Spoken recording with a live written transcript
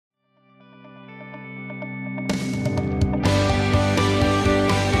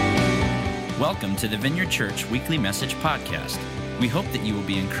Welcome to the Vineyard Church Weekly Message Podcast. We hope that you will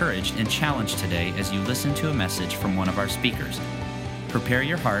be encouraged and challenged today as you listen to a message from one of our speakers. Prepare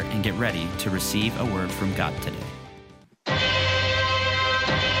your heart and get ready to receive a word from God today.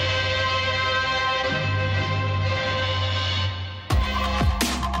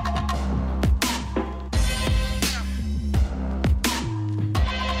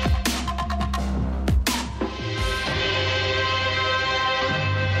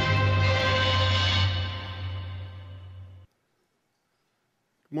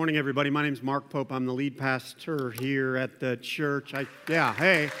 Good morning, everybody. My name's Mark Pope. I'm the lead pastor here at the church.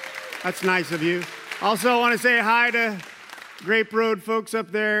 Hey, that's nice of you. Also, I want to say hi to Grape Road folks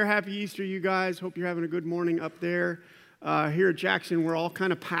up there. Happy Easter, you guys. Hope you're having a good morning up there. Here at Jackson, we're all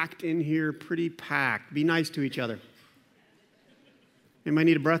kind of packed in here, pretty packed. Be nice to each other. Anybody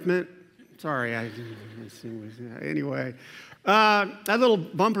need a breath mint? Sorry. Anyway, that little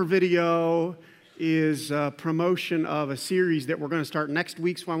bumper video is a promotion of a series that we're going to start next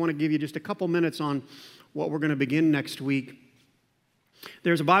week, so I want to give you just a couple minutes on what we're going to begin next week.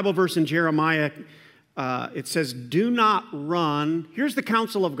 There's a Bible verse in Jeremiah. It says, do not run. Here's the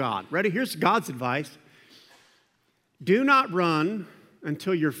counsel of God. Ready? Here's God's advice. Do not run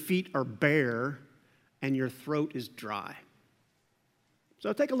until your feet are bare and your throat is dry.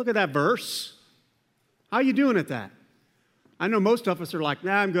 So take a look at that verse. How are you doing at that? I know most of us are like,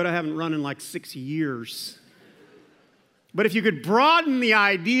 I'm good, I haven't run in like 6 years. But if you could broaden the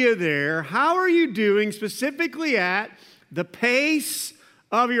idea there, how are you doing specifically at the pace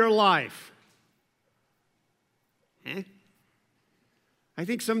of your life? I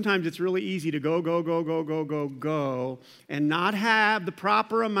think sometimes it's really easy to go, and not have the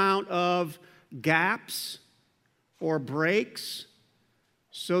proper amount of gaps or breaks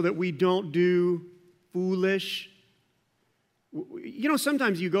so that we don't do foolish. You know,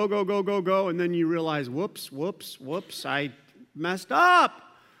 sometimes you go, and then you realize, whoops, I messed up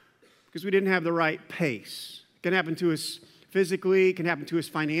because we didn't have the right pace. It can happen to us physically, it can happen to us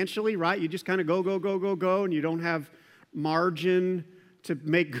financially, right? You just kind of go, and you don't have margin to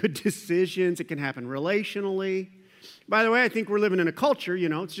make good decisions. It can happen relationally. By the way, I think we're living in a culture,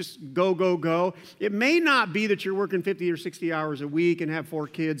 it's just go. It may not be that you're working 50 or 60 hours a week and have 4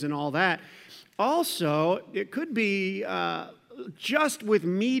 kids and all that. Also, it could be just with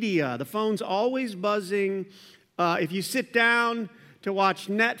media. The phone's always buzzing. If you sit down to watch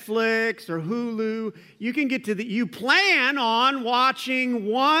Netflix or Hulu, you plan on watching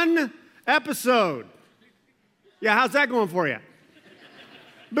one episode. Yeah, how's that going for you?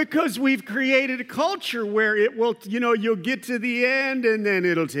 Because we've created a culture where it will, you'll get to the end and then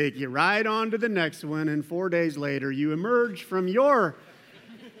it'll take you right on to the next one, and 4 days later you emerge from your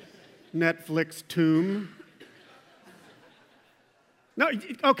Netflix tomb. No,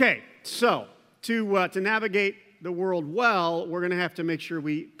 okay, so to navigate the world well, we're going to have to make sure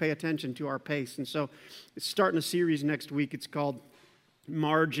we pay attention to our pace. And so it's starting a series next week. It's called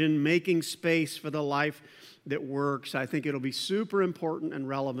Margin, Making Space for the Life That Works. I think it'll be super important and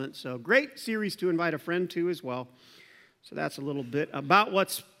relevant. So great series to invite a friend to as well. So that's a little bit about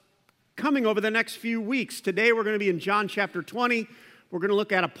what's coming over the next few weeks. Today we're going to be in John chapter 20. We're going to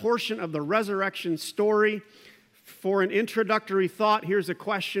look at a portion of the resurrection story. For an introductory thought, here's a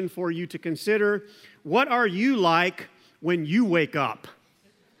question for you to consider. What are you like when you wake up?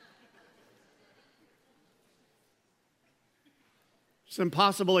 Some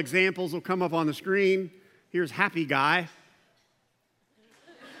possible examples will come up on the screen. Here's happy guy.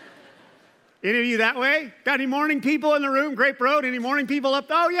 Any of you that way? Got any morning people in the room? Grape Road, any morning people up?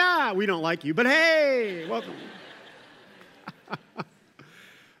 Oh yeah, we don't like you, but hey, welcome.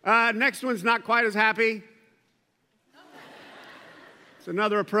 Next one's not quite as happy. It's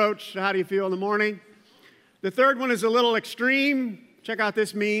another approach to how do you feel in the morning. The third one is a little extreme. Check out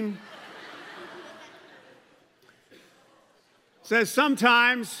this meme. It says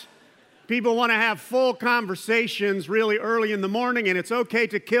sometimes people want to have full conversations really early in the morning, and it's okay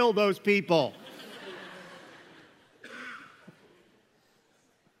to kill those people.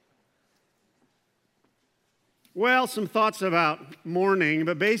 Well, some thoughts about morning,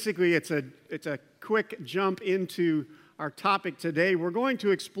 but basically it's a quick jump into our topic today. We're going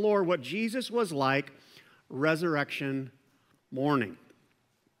to explore what Jesus was like resurrection morning.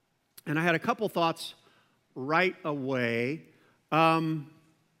 And I had a couple thoughts right away.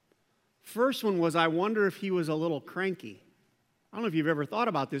 First one was, I wonder if he was a little cranky. I don't know if you've ever thought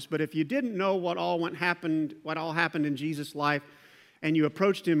about this, but if you didn't know what all happened in Jesus' life, and you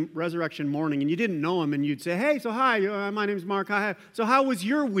approached him resurrection morning, and you didn't know him, and you'd say, hey, so hi, my name's Mark. Hi. So how was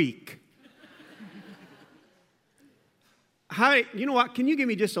your week? Hi, you know what? Can you give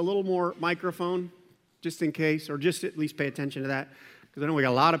me just a little more microphone, just in case, or just at least pay attention to that? Because I know we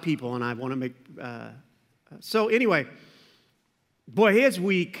got a lot of people, and I want to make... So anyway, boy, his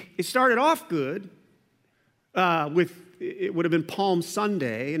week, it started off good it would have been Palm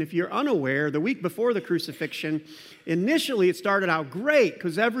Sunday. And if you're unaware, the week before the crucifixion, initially it started out great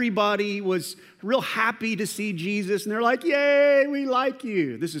because everybody was real happy to see Jesus. And they're like, yay, we like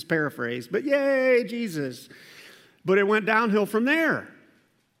you. This is paraphrased, but yay, Jesus. But it went downhill from there.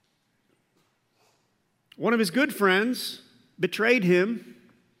 One of his good friends betrayed him.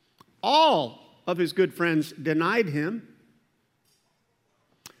 All of his good friends denied him.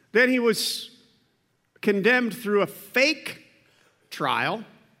 Then he was condemned through a fake trial.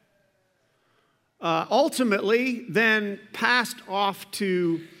 Ultimately, then passed off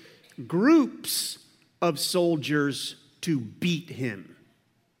to groups of soldiers to beat him.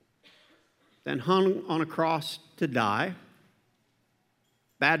 Then hung on a cross to die.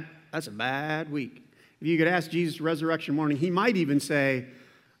 That's a bad week. If you could ask Jesus resurrection morning, he might even say,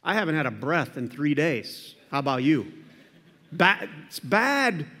 I haven't had a breath in 3 days. How about you? It's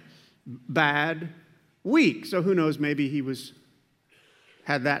bad week. So who knows, maybe he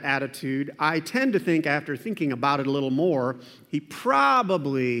had that attitude. I tend to think, after thinking about it a little more, he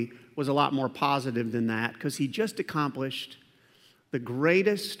probably was a lot more positive than that because he just accomplished the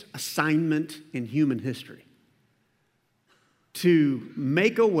greatest assignment in human history: to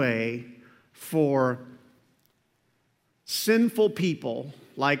make a way for sinful people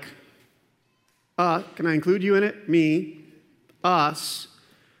like can I include you in it? Me, us,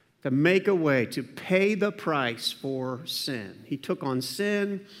 to make a way to pay the price for sin. He took on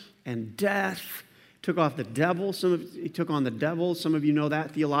sin and death, took off the devil. He took on the devil. Some of you know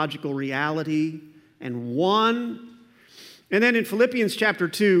that theological reality, and won. And then in Philippians chapter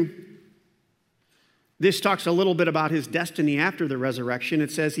 2, this talks a little bit about his destiny after the resurrection.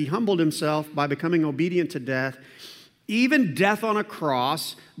 It says, he humbled himself by becoming obedient to death, even death on a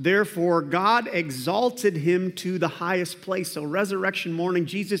cross. Therefore, God exalted him to the highest place. So resurrection morning,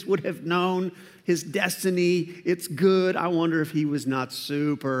 Jesus would have known his destiny. It's good. I wonder if he was not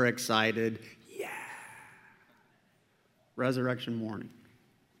super excited. Yeah. Resurrection morning.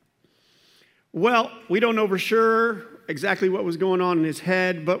 Well, we don't know for sure exactly what was going on in his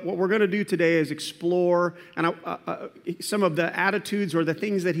head, but what we're going to do today is explore some of the attitudes or the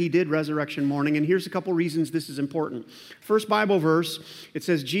things that he did resurrection morning, and here's a couple reasons this is important. First Bible verse, it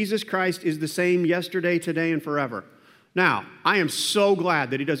says, Jesus Christ is the same yesterday, today, and forever. Now, I am so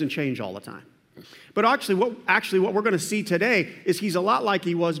glad that he doesn't change all the time. But actually, what we're going to see today is he's a lot like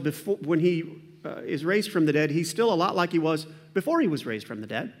he was before when he is raised from the dead. He's still a lot like he was before he was raised from the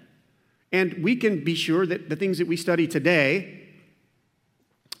dead. And we can be sure that the things that we study today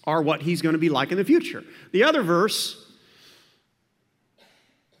are what he's going to be like in the future. The other verse,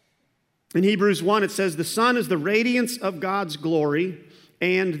 in Hebrews 1, it says, the Son is the radiance of God's glory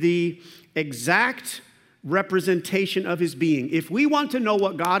and the exact representation of his being. If we want to know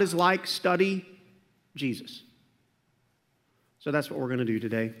what God is like, study Jesus. So that's what we're going to do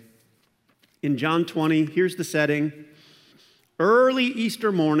today. In John 20, here's the setting. Early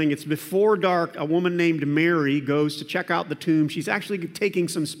Easter morning, it's before dark, a woman named Mary goes to check out the tomb. She's actually taking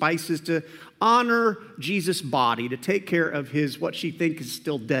some spices to honor Jesus' body, to take care of his, what she thinks is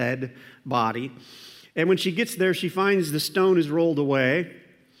still dead body. And when she gets there, she finds the stone is rolled away,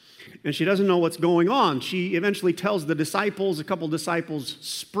 and she doesn't know what's going on. She eventually tells the disciples, a couple disciples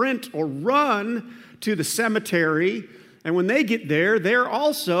sprint or run to the cemetery. And when they get there, they're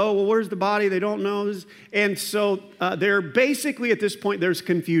also, well, where's the body? They don't know. And so they're basically, at this point, there's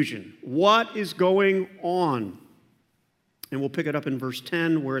confusion. What is going on? And we'll pick it up in verse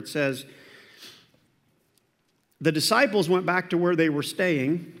 10 where it says, the disciples went back to where they were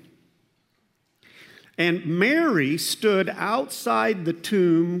staying, and Mary stood outside the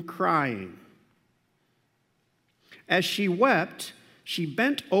tomb crying. As she wept, she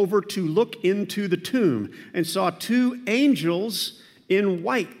bent over to look into the tomb and saw two angels in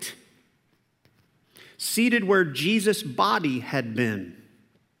white, seated where Jesus' body had been,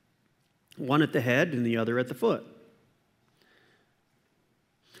 one at the head and the other at the foot.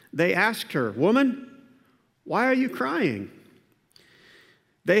 They asked her, "Woman, why are you crying?"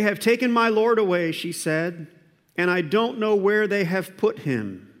 "They have taken my Lord away," she said, "and I don't know where they have put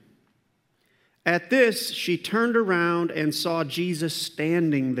him." At this, she turned around and saw Jesus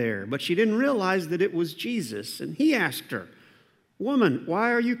standing there, but she didn't realize that it was Jesus. And he asked her, "Woman,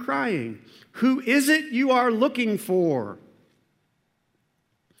 why are you crying? Who is it you are looking for?"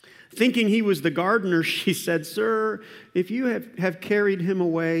 Thinking he was the gardener, she said, "Sir, if you have carried him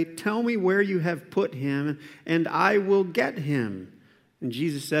away, tell me where you have put him, and I will get him." And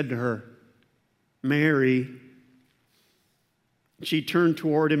Jesus said to her, "Mary." She turned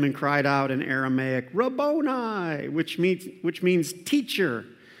toward him and cried out in Aramaic, "Rabboni," which means teacher.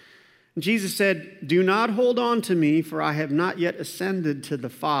 And Jesus said, "Do not hold on to me, for I have not yet ascended to the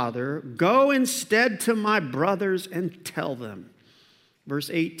Father. Go instead to my brothers and tell them." Verse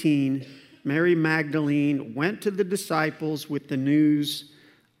 18, Mary Magdalene went to the disciples with the news,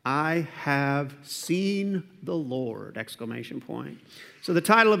 "I have seen the Lord!" Exclamation point. So the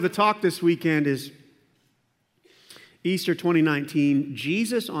title of the talk this weekend is Easter 2019,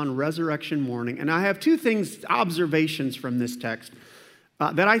 Jesus on Resurrection Morning. And I have two observations from this text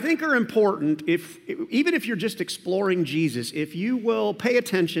that I think are important. Even if you're just exploring Jesus, if you will pay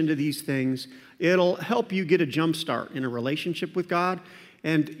attention to these things, it'll help you get a jump start in a relationship with God.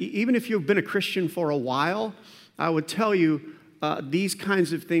 And even if you've been a Christian for a while, I would tell you these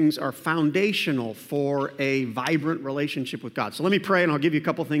kinds of things are foundational for a vibrant relationship with God. So let me pray, and I'll give you a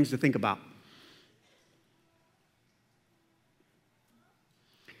couple things to think about.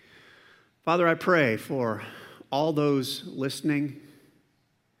 Father, I pray for all those listening,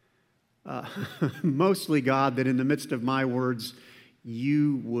 mostly, God, that in the midst of my words,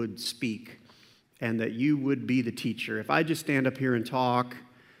 you would speak and that you would be the teacher. If I just stand up here and talk,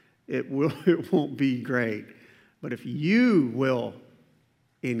 it won't be great. But if you will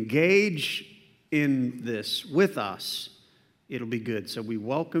engage in this with us, it'll be good. So we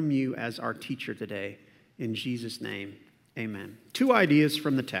welcome you as our teacher today. In Jesus' name, amen. Two ideas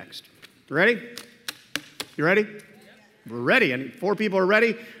from the text. Ready? You ready? We're ready. And 4 people are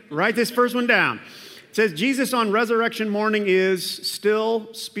ready. Write this first one down. It says, Jesus on resurrection morning is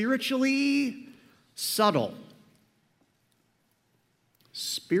still spiritually subtle.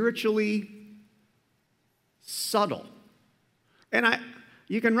 Spiritually subtle. And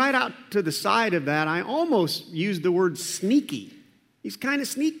you can write out to the side of that, I almost used the word sneaky. He's kind of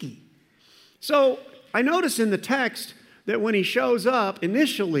sneaky. So I notice in the text that when he shows up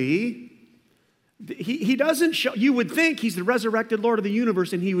initially, he doesn't show, you would think he's the resurrected Lord of the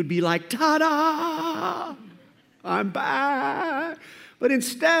universe and he would be like, ta-da, I'm back. But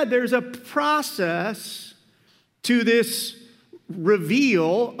instead, there's a process to this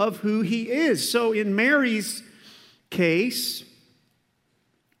reveal of who he is. So in Mary's case,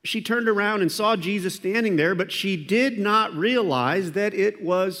 she turned around and saw Jesus standing there, but she did not realize that it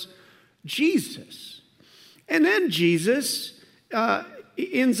was Jesus. And then Jesus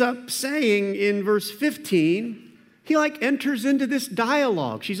ends up saying in verse 15, he enters into this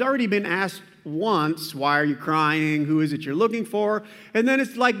dialogue. She's already been asked once, "Why are you crying? Who is it you're looking for?" And then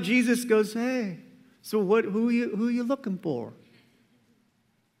it's like Jesus goes, "Hey, so who are you looking for?"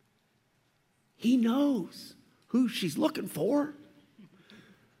 He knows who she's looking for.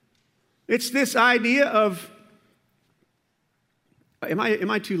 It's this idea of, am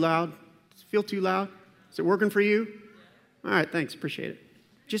I too loud? Does it feel too loud? Is it working for you? All right, thanks, appreciate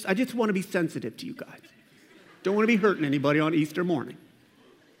it. I just want to be sensitive to you guys. Don't want to be hurting anybody on Easter morning.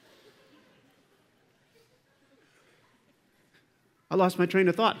 I lost my train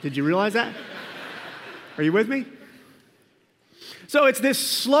of thought. Did you realize that? Are you with me? So it's this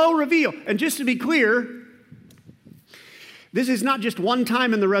slow reveal. And just to be clear, this is not just one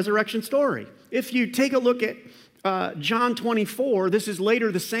time in the resurrection story. If you take a look at John 24, this is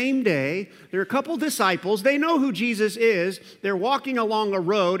later the same day. There are a couple disciples. They know who Jesus is. They're walking along a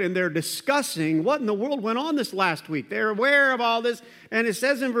road and they're discussing what in the world went on this last week. They're aware of all this. And it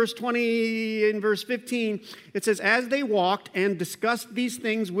says in verse 15, it says, as they walked and discussed these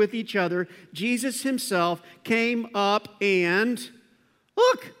things with each other, Jesus himself came up and,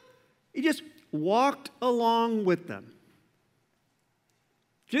 look, he just walked along with them.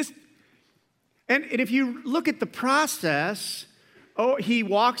 And if you look at the process, he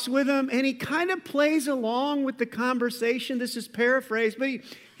walks with them and he kind of plays along with the conversation. This is paraphrased, but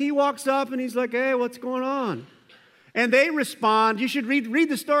he walks up and he's like, "Hey, what's going on?" And they respond. You should read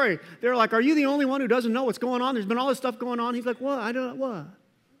the story. They're like, "Are you the only one who doesn't know what's going on? There's been all this stuff going on." He's like, "What? I don't know what.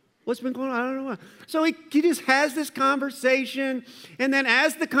 What's been going on? I don't know what." So he just has this conversation. And then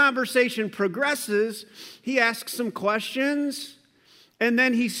as the conversation progresses, he asks some questions. And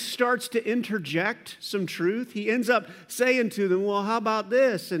then he starts to interject some truth. He ends up saying to them, "Well, how about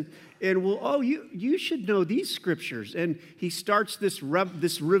this?" And well, you should know these scriptures. And he starts this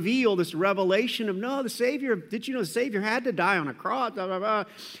reveal, this revelation of, no, the Savior, did you know the Savior had to die on a cross? Blah, blah, blah.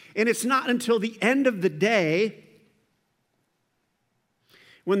 And it's not until the end of the day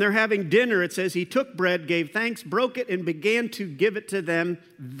When they're having dinner, it says he took bread, gave thanks, broke it, and began to give it to them.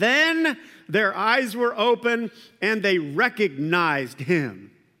 Then their eyes were open, and they recognized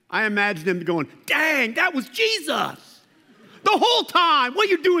him. I imagine them going, dang, that was Jesus. The whole time. What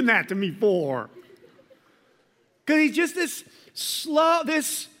are you doing that to me for? Because he's just this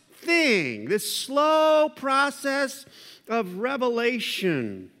slow process of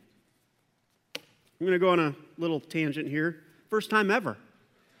revelation. I'm going to go on a little tangent here. First time ever.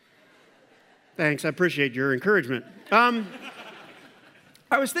 Thanks, I appreciate your encouragement. I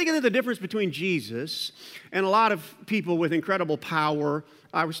was thinking of the difference between Jesus and a lot of people with incredible power.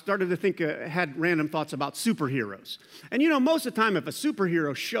 I started to think, had random thoughts about superheroes. And you know, most of the time if a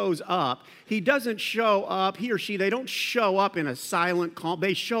superhero shows up, he doesn't show up, he or she, they don't show up in a silent calm,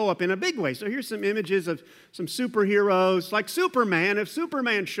 they show up in a big way. So here's some images of some superheroes, like Superman. If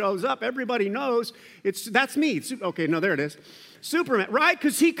Superman shows up, everybody knows that's me. Okay, no, there it is. Superman, right?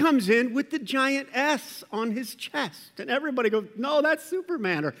 Because he comes in with the giant S on his chest. And everybody goes, no, that's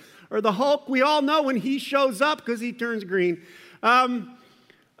Superman. Or the Hulk, we all know when he shows up because he turns green.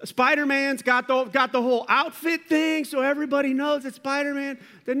 Spider-Man's got the whole outfit thing, so everybody knows it's Spider-Man.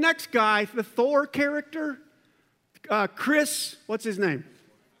 The next guy, the Thor character, Chris, what's his name?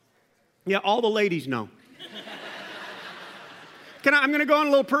 Yeah, all the ladies know. I'm going to go on a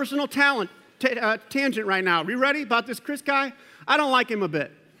little personal tangent right now. Are you ready about this Chris guy? I don't like him a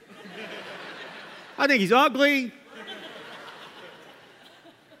bit. I think he's ugly.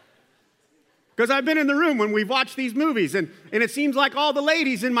 Because I've been in the room when we've watched these movies, and it seems like all the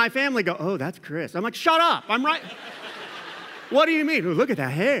ladies in my family go, oh, that's Chris. I'm like, shut up, I'm right. What do you mean? Oh, look at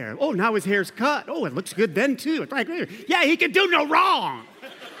that hair. Oh, now his hair's cut. Oh, it looks good then, too. It's like, yeah, he can do no wrong.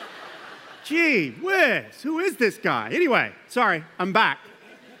 Gee whiz, who is this guy? Anyway, sorry, I'm back.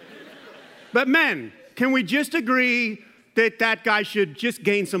 But men, can we just agree that guy should just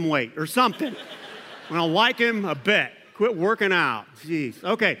gain some weight or something? I don't like him a bit. Quit working out. Jeez.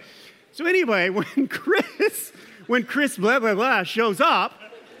 Okay. So anyway, when Chris blah, blah, blah shows up,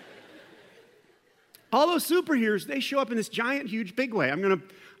 all those superheroes, they show up in this giant, huge, big way. I'm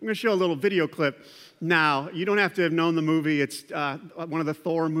gonna show a little video clip now. You don't have to have known the movie. It's one of the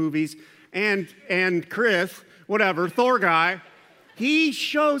Thor movies. And Chris, whatever, Thor guy, he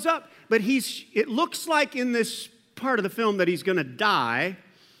shows up, but it looks like in this part of the film that he's gonna die,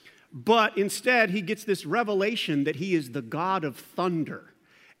 but instead he gets this revelation that he is the God of thunder.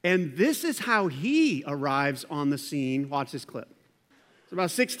 And this is how he arrives on the scene. Watch this clip. There's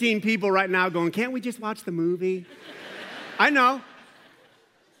about 16 people right now going, can't we just watch the movie? I know.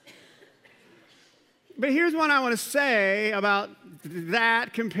 But here's what I want to say about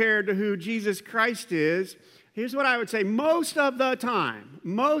that compared to who Jesus Christ is. Here's what I would say. Most of the time,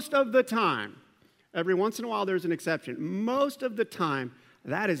 every once in a while there's an exception. Most of the time,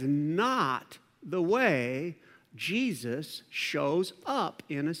 that is not the way Jesus shows up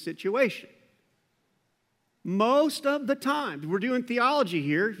in a situation. Most of the time, we're doing theology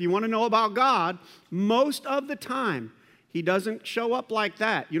here. If you want to know about God, most of the time, he doesn't show up like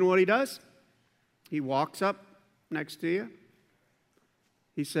that. You know what he does? He walks up next to you.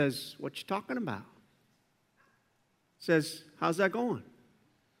 He says, what you talking about? Says, how's that going?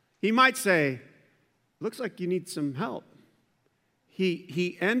 He might say, looks like you need some help.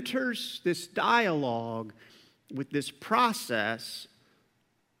 He enters this dialogue with this process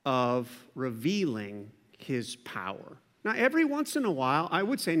of revealing his power. Now, every once in a while, I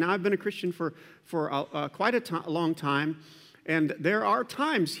would say, now I've been a Christian for quite a long time, and there are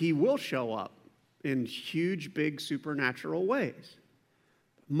times he will show up in huge, big, supernatural ways.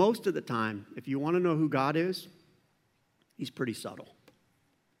 Most of the time, if you want to know who God is, he's pretty subtle.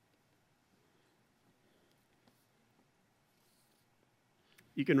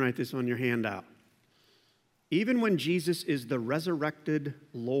 You can write this on your handout. Even when Jesus is the resurrected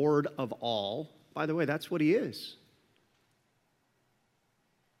Lord of all, by the way, that's what he is.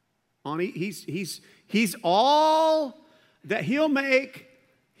 He's all that he'll make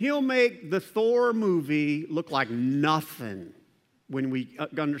the Thor movie look like nothing when we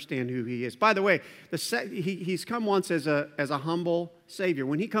understand who he is. By the way, he's come once as a humble Savior.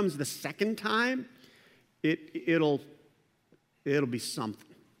 When he comes the second time, it'll be something.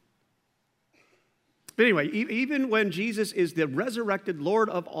 But anyway, even when Jesus is the resurrected Lord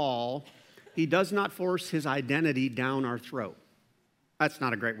of all, he does not force his identity down our throat. That's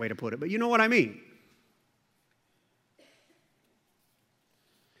not a great way to put it, but you know what I mean.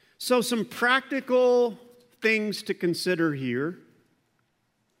 So some practical things to consider here.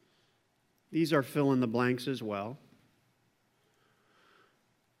 These are fill in the blanks as well.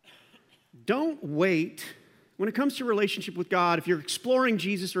 Don't wait. when it comes to relationship with God, if you're exploring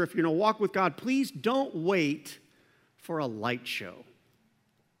Jesus or if you're going to walk with God, please don't wait for a light show.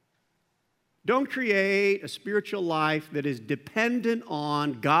 Don't create a spiritual life that is dependent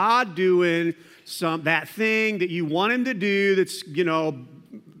on God doing that thing that you want him to do that's,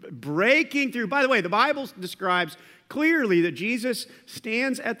 breaking through. By the way, the Bible describes clearly that Jesus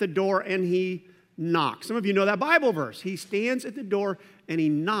stands at the door and he knocks. Some of you know that Bible verse. He stands at the door and he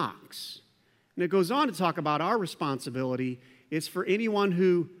knocks. And it goes on to talk about our responsibility. It's for anyone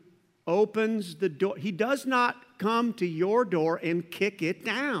who opens the door. He does not come to your door and kick it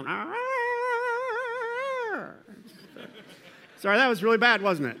down. Sorry, that was really bad,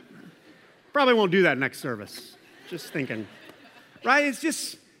 wasn't it? Probably won't do that next service. Just thinking. Right? It's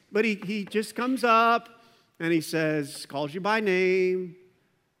just, but he just comes up and he says, calls you by name.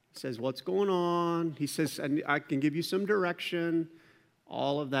 He says, what's going on? He says, I can give you some direction.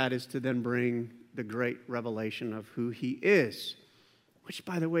 All of that is to then bring the great revelation of who he is, which,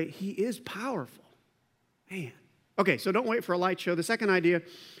 by the way, he is powerful. Man. Okay, so don't wait for a light show. The second idea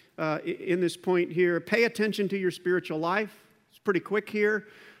in this point here, pay attention to your spiritual life. It's pretty quick here.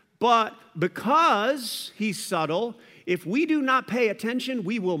 But because he's subtle, if we do not pay attention,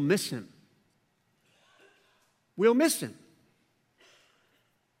 we will miss him. We'll miss him.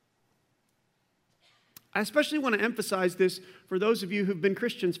 I especially want to emphasize this for those of you who've been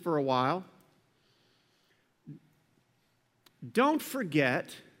Christians for a while. Don't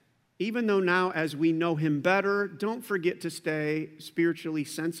forget, even though now as we know him better, don't forget to stay spiritually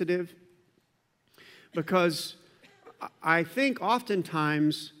sensitive, because I think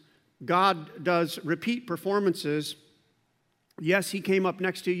oftentimes God does repeat performances. Yes, he came up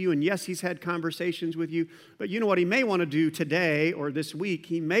next to you, and yes, he's had conversations with you, but you know what he may want to do today or this week?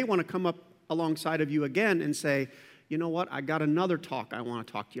 He may want to come up alongside of you again and say, you know what, I got another talk I want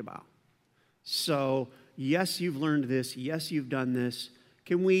to talk to you about. So, yes, you've learned this. Yes, you've done this.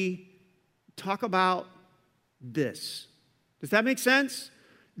 Can we talk about this? Does that make sense?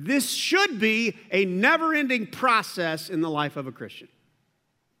 This should be a never-ending process in the life of a Christian.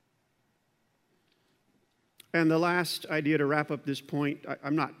 And the last idea to wrap up this point,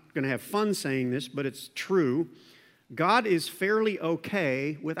 I'm not going to have fun saying this, but it's true. God is fairly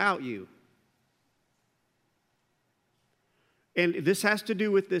okay without you. And this has to do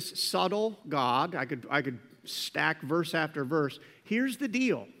with this subtle God. I could stack verse after verse. Here's the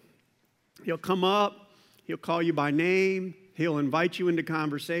deal. He'll come up. He'll call you by name. He'll invite you into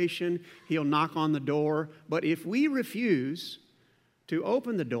conversation. He'll knock on the door. But if we refuse to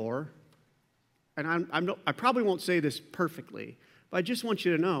open the door, and I probably won't say this perfectly, but I just want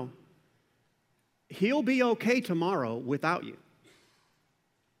you to know, he'll be okay tomorrow without you.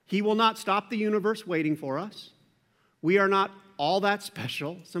 He will not stop the universe waiting for us. We are not all that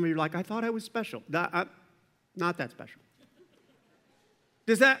special. Some of you are like, I thought I was special. Not that special.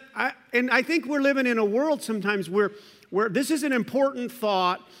 I think we're living in a world sometimes where this is an important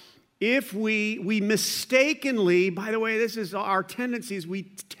thought. If we mistakenly, by the way, this is our tendencies, we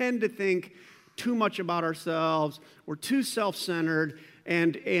tend to think too much about ourselves. We're too self-centered.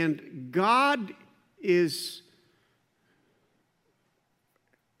 And God is,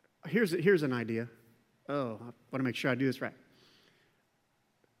 here's an idea. Oh, I want to make sure I do this right.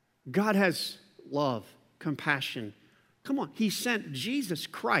 God has love, compassion. Come on, he sent Jesus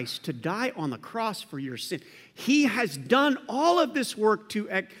Christ to die on the cross for your sin. He has done all of this work to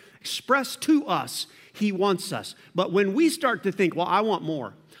express to us he wants us. But when we start to think, well, I want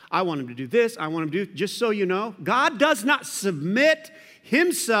more. I want him to do this. I want him to do, just so you know, God does not submit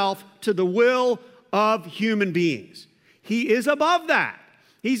himself to the will of human beings. He is above that.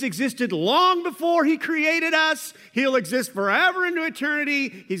 He's existed long before he created us. He'll exist forever into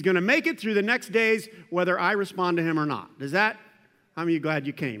eternity. He's going to make it through the next days, whether I respond to him or not. How many of you glad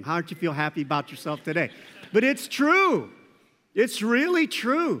you came? How did you feel happy about yourself today? But it's true. It's really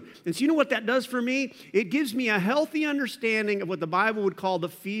true. And so you know what that does for me? It gives me a healthy understanding of what the Bible would call the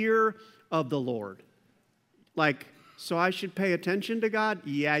fear of the Lord. Like, so I should pay attention to God?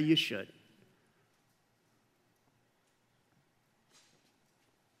 Yeah, you should.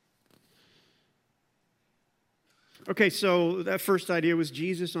 Okay, so that first idea was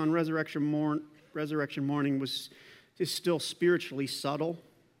Jesus on resurrection morning is still spiritually subtle.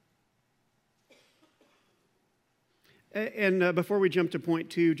 And before we jump to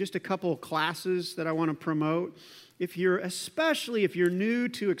point two, just a couple of classes that I want to promote. Especially if you're new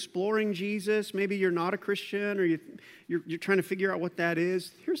to exploring Jesus, maybe you're not a Christian or you're trying to figure out what that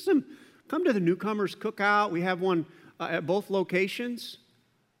is, come to the Newcomers Cookout. We have one at both locations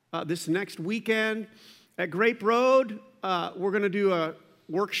this next weekend. At Grape Road, we're going to do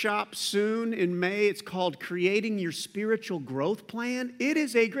workshop soon in May. It's called Creating Your Spiritual Growth Plan.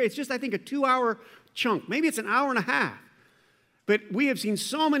 It's just, I think, a 2-hour chunk. Maybe it's an hour and a half. But we have seen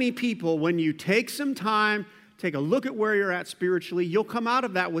so many people, when you take some time, take a look at where you're at spiritually, you'll come out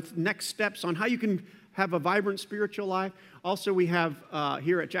of that with next steps on how you can have a vibrant spiritual life. Also, we have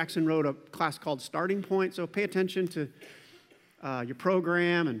here at Jackson Road a class called Starting Point, so pay attention to your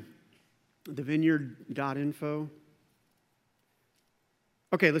program and the vineyard.info.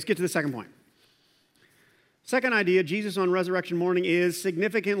 Okay, let's get to the second point. Second idea, Jesus on resurrection morning is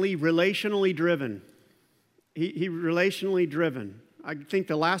significantly relationally driven. He relationally driven. I think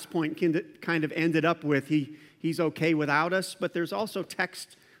the last point kind of ended up with he's okay without us, but there's also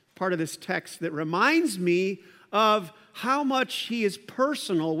part of this text that reminds me of how much he is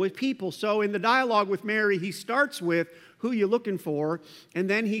personal with people. So in the dialogue with Mary, he starts with, who you looking for? And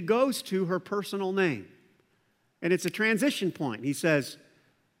then he goes to her personal name. And it's a transition point. He says,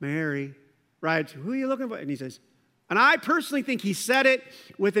 Mary, right? Who are you looking for? And he says, and I personally think he said it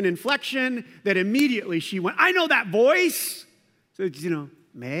with an inflection that immediately she went, I know that voice. So,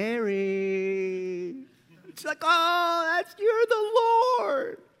 Mary. It's like, oh, you're the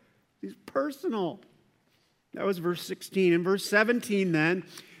Lord. He's personal. That was verse 16. In verse 17 then,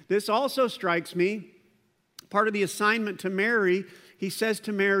 this also strikes me. Part of the assignment to Mary, he says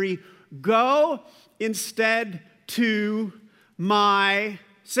to Mary, go instead to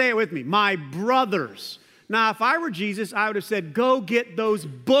say it with me, my brothers. Now, if I were Jesus, I would have said, go get those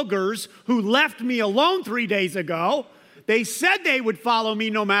boogers who left me alone 3 days ago. They said they would follow me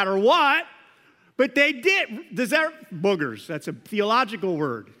no matter what, but they did. Boogers, that's a theological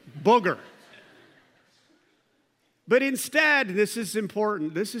word, booger. But instead, this is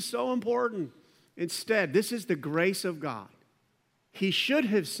important. This is so important. Instead, this is the grace of God. He should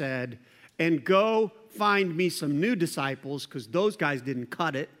have said, and go find me some new disciples, because those guys didn't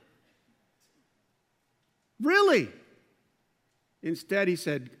cut it. Really? Instead, he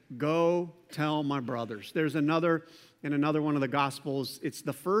said, go tell my brothers. There's in another one of the Gospels, it's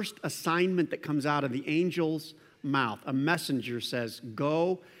the first assignment that comes out of the angel's mouth. A messenger says,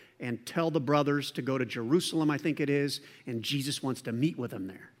 go and tell the brothers to go to Jerusalem, I think it is, and Jesus wants to meet with them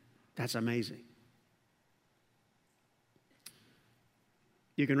there. That's amazing.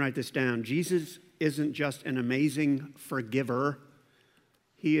 You can write this down. Jesus isn't just an amazing forgiver.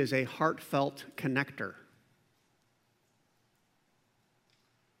 He is a heartfelt connector.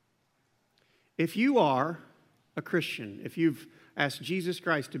 If you are a Christian, if you've asked Jesus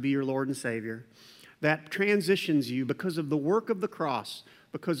Christ to be your Lord and Savior, that transitions you because of the work of the cross,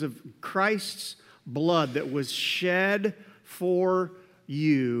 because of Christ's blood that was shed for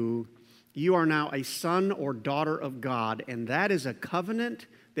you, you are now a son or daughter of God, and that is a covenant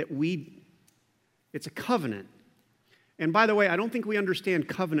it's a covenant. And by the way, I don't think we understand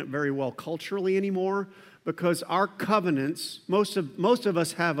covenant very well culturally anymore, because our covenants, most of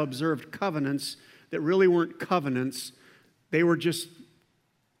us have observed covenants that really weren't covenants. They were just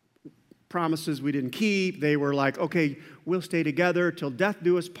promises we didn't keep. They were like, okay, we'll stay together till death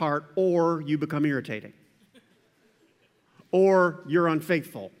do us part, or you become irritating. Or you're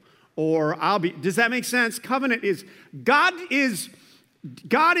unfaithful. Or does that make sense? Covenant is, God is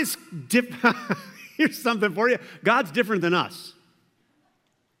here's something for you. God's different than us.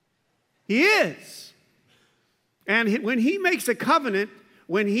 He is. And when he makes a covenant,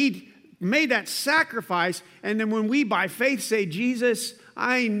 when he made that sacrifice, and then when we by faith say, Jesus,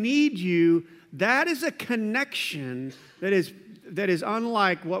 I need you, that is a connection that is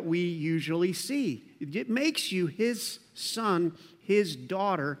unlike what we usually see. It makes you his son, his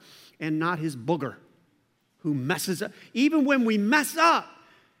daughter, and not his booger who messes up. Even when we mess up,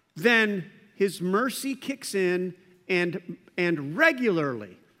 then his mercy kicks in, and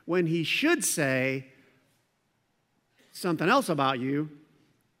regularly, when he should say something else about you,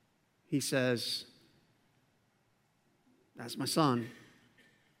 he says, that's my son.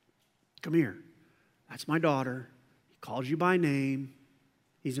 Come here. That's my daughter. He calls you by name.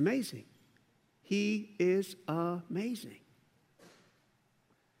 He's amazing. He is amazing.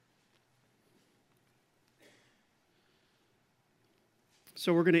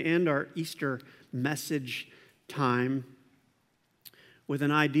 So we're going to end our Easter message time with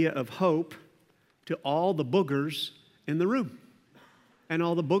an idea of hope to all the boogers in the room and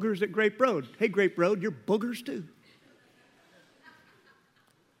all the boogers at Grape Road. Hey, Grape Road, you're boogers too.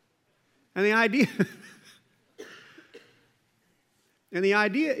 And the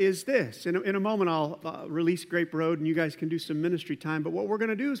idea is this. In a moment, I'll release Grape Road, and you guys can do some ministry time. But what we're going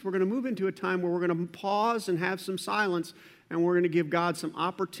to do is we're going to move into a time where we're going to pause and have some silence, and we're going to give God some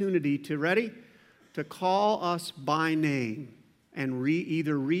opportunity to call us by name. and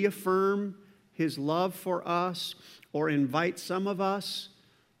either reaffirm his love for us or invite some of us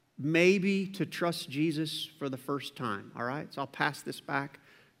maybe to trust Jesus for the first time. All right? So I'll pass this back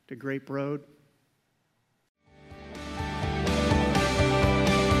to Grape Road.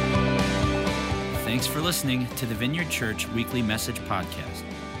 Thanks for listening to the Vineyard Church Weekly Message Podcast.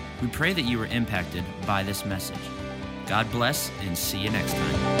 We pray that you were impacted by this message. God bless, and see you next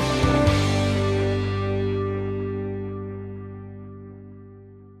time.